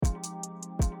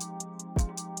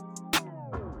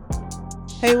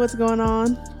Hey, what's going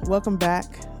on? Welcome back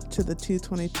to the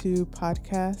 222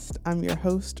 podcast. I'm your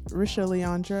host, Risha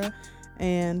Leandra,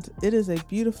 and it is a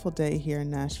beautiful day here in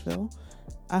Nashville.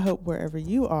 I hope wherever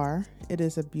you are, it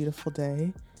is a beautiful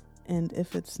day. And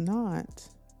if it's not,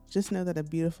 just know that a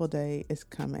beautiful day is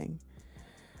coming.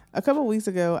 A couple weeks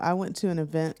ago, I went to an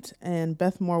event and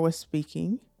Beth Moore was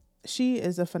speaking. She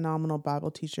is a phenomenal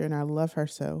Bible teacher and I love her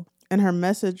so. And her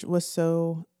message was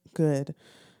so good.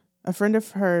 A friend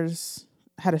of hers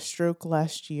had a stroke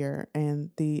last year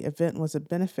and the event was a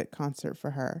benefit concert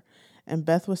for her. And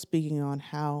Beth was speaking on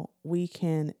how we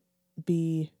can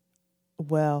be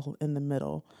well in the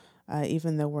middle,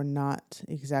 even though we're not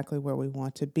exactly where we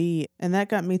want to be. And that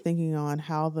got me thinking on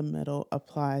how the middle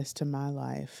applies to my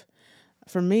life.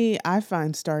 For me, I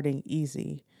find starting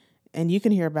easy. And you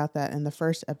can hear about that in the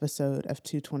first episode of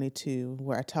 222,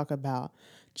 where I talk about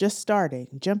just starting,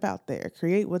 jump out there,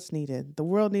 create what's needed. The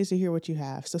world needs to hear what you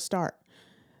have, so start.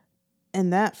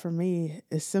 And that for me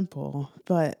is simple,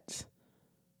 but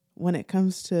when it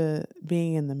comes to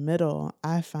being in the middle,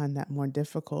 I find that more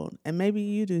difficult. And maybe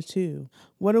you do too.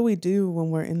 What do we do when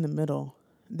we're in the middle?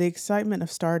 The excitement of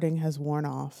starting has worn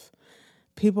off.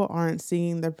 People aren't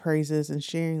singing their praises and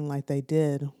sharing like they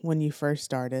did when you first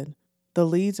started. The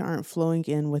leads aren't flowing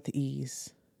in with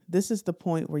ease. This is the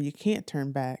point where you can't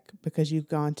turn back because you've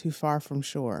gone too far from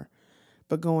shore.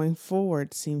 But going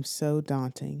forward seems so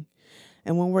daunting.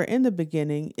 And when we're in the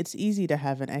beginning, it's easy to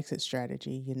have an exit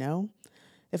strategy, you know?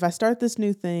 If I start this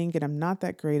new thing and I'm not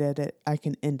that great at it, I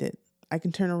can end it. I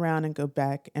can turn around and go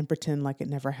back and pretend like it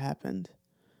never happened.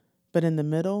 But in the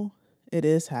middle, it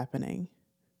is happening.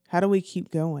 How do we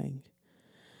keep going?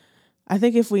 I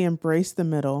think if we embrace the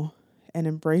middle and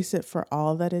embrace it for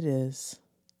all that it is,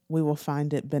 we will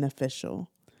find it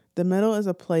beneficial. The middle is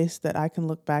a place that I can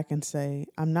look back and say,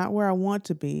 I'm not where I want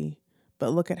to be,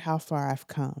 but look at how far I've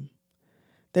come.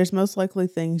 There's most likely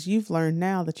things you've learned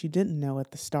now that you didn't know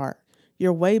at the start.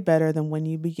 You're way better than when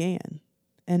you began.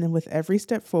 And with every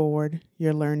step forward,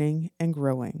 you're learning and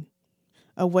growing.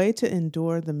 A way to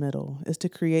endure the middle is to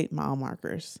create mile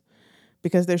markers,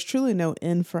 because there's truly no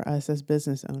end for us as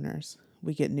business owners.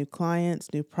 We get new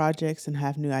clients, new projects, and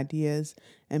have new ideas.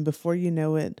 And before you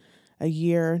know it, a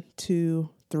year, 2,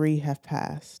 3 have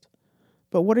passed.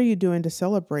 But what are you doing to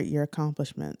celebrate your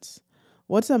accomplishments?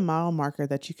 What's a mile marker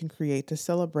that you can create to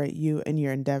celebrate you and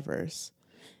your endeavors?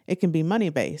 It can be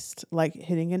money-based, like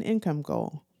hitting an income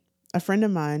goal. A friend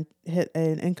of mine hit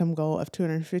an income goal of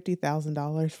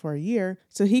 $250,000 for a year,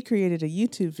 so he created a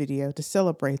YouTube video to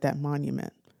celebrate that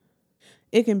monument.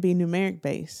 It can be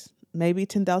numeric-based. Maybe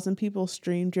 10,000 people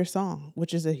streamed your song,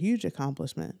 which is a huge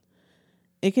accomplishment.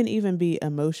 It can even be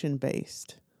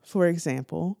emotion-based. For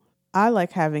example, I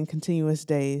like having continuous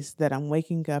days that I'm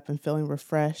waking up and feeling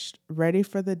refreshed, ready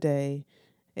for the day,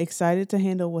 excited to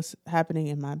handle what's happening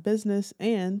in my business,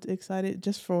 and excited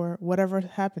just for whatever's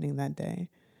happening that day.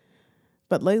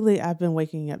 But lately, I've been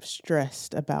waking up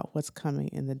stressed about what's coming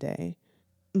in the day.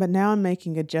 But now I'm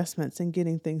making adjustments and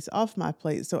getting things off my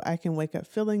plate so I can wake up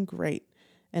feeling great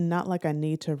and not like I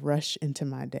need to rush into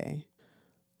my day.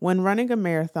 When running a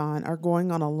marathon or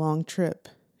going on a long trip,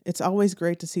 it's always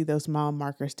great to see those mile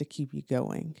markers to keep you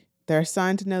going. They're a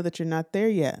sign to know that you're not there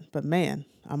yet, but man,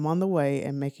 I'm on the way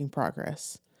and making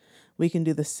progress. We can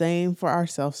do the same for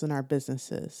ourselves and our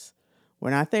businesses. We're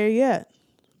not there yet,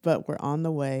 but we're on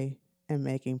the way and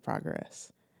making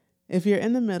progress. If you're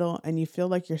in the middle and you feel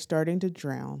like you're starting to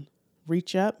drown,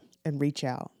 reach up and reach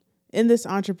out. In this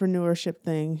entrepreneurship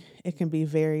thing, it can be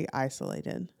very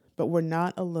isolated, but we're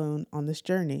not alone on this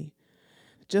journey.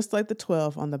 Just like the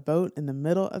 12 on the boat in the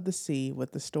middle of the sea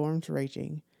with the storms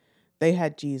raging, they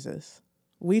had Jesus.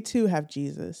 We too have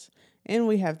Jesus, and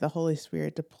we have the Holy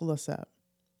Spirit to pull us up.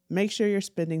 Make sure you're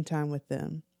spending time with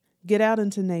them. Get out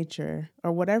into nature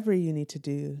or whatever you need to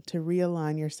do to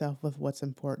realign yourself with what's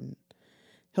important.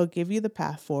 He'll give you the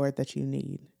path forward that you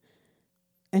need.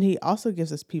 And he also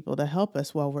gives us people to help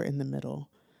us while we're in the middle.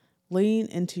 Lean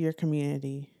into your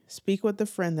community. Speak with a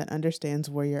friend that understands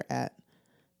where you're at.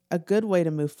 A good way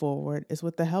to move forward is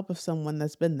with the help of someone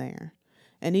that's been there.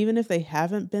 And even if they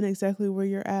haven't been exactly where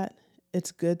you're at,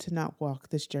 it's good to not walk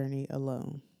this journey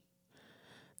alone.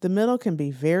 The middle can be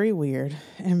very weird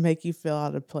and make you feel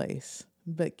out of place,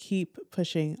 but keep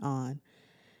pushing on.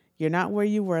 You're not where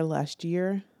you were last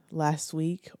year, last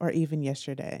week, or even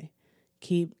yesterday.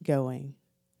 Keep going.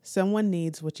 Someone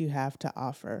needs what you have to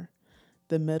offer.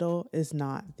 The middle is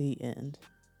not the end.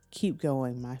 Keep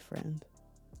going, my friend.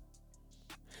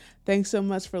 Thanks so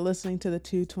much for listening to the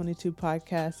 222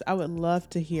 podcast. I would love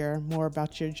to hear more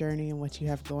about your journey and what you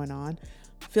have going on.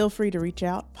 Feel free to reach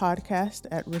out,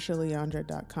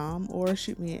 podcast@rishaleandra.com, or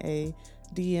shoot me a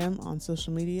DM on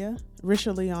social media,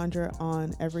 Risha Leandra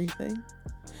on everything.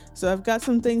 So I've got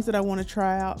some things that I want to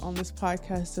try out on this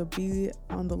podcast, so be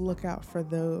on the lookout for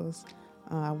those.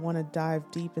 I want to dive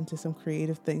deep into some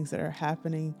creative things that are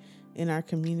happening in our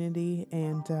community.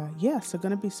 And so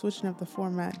going to be switching up the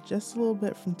format just a little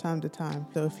bit from time to time.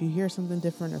 So if you hear something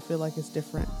different or feel like it's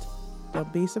different,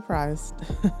 don't be surprised.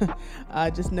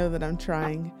 Just know that I'm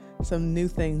trying some new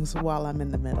things while I'm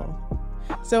in the middle.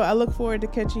 So I look forward to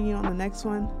catching you on the next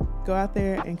one. Go out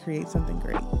there and create something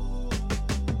great.